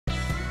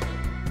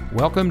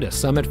Welcome to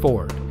Summit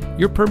Ford,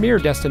 your premier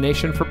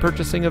destination for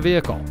purchasing a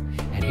vehicle.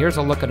 And here's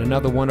a look at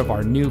another one of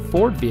our new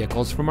Ford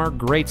vehicles from our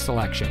great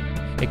selection.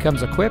 It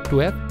comes equipped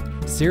with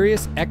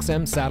Sirius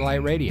XM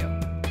satellite radio,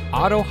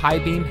 auto high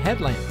beam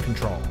headlamp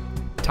control,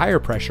 tire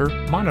pressure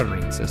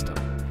monitoring system,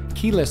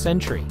 keyless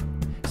entry,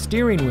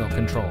 steering wheel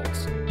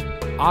controls,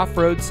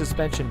 off-road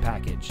suspension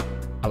package,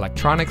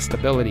 electronic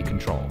stability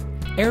control,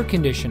 air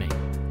conditioning,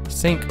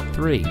 Sync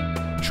 3,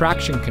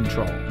 traction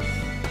control.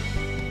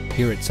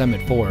 Here at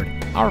Summit Ford,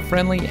 our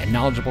friendly and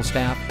knowledgeable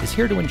staff is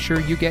here to ensure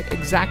you get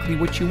exactly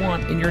what you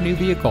want in your new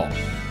vehicle.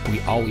 We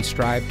always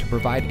strive to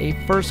provide a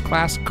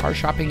first-class car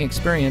shopping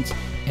experience,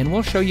 and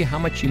we'll show you how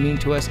much you mean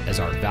to us as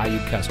our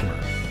valued customer.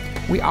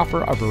 We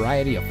offer a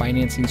variety of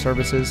financing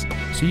services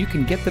so you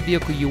can get the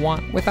vehicle you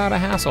want without a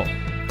hassle.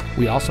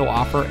 We also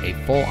offer a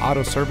full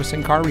auto service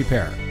and car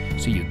repair,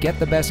 so you get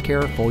the best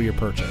care for your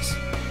purchase.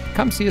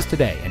 Come see us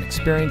today and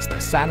experience the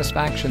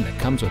satisfaction that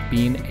comes with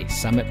being a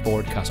Summit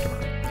Ford customer.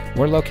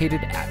 We're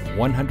located at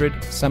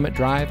 100 Summit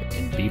Drive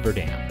in Beaver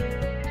Dam.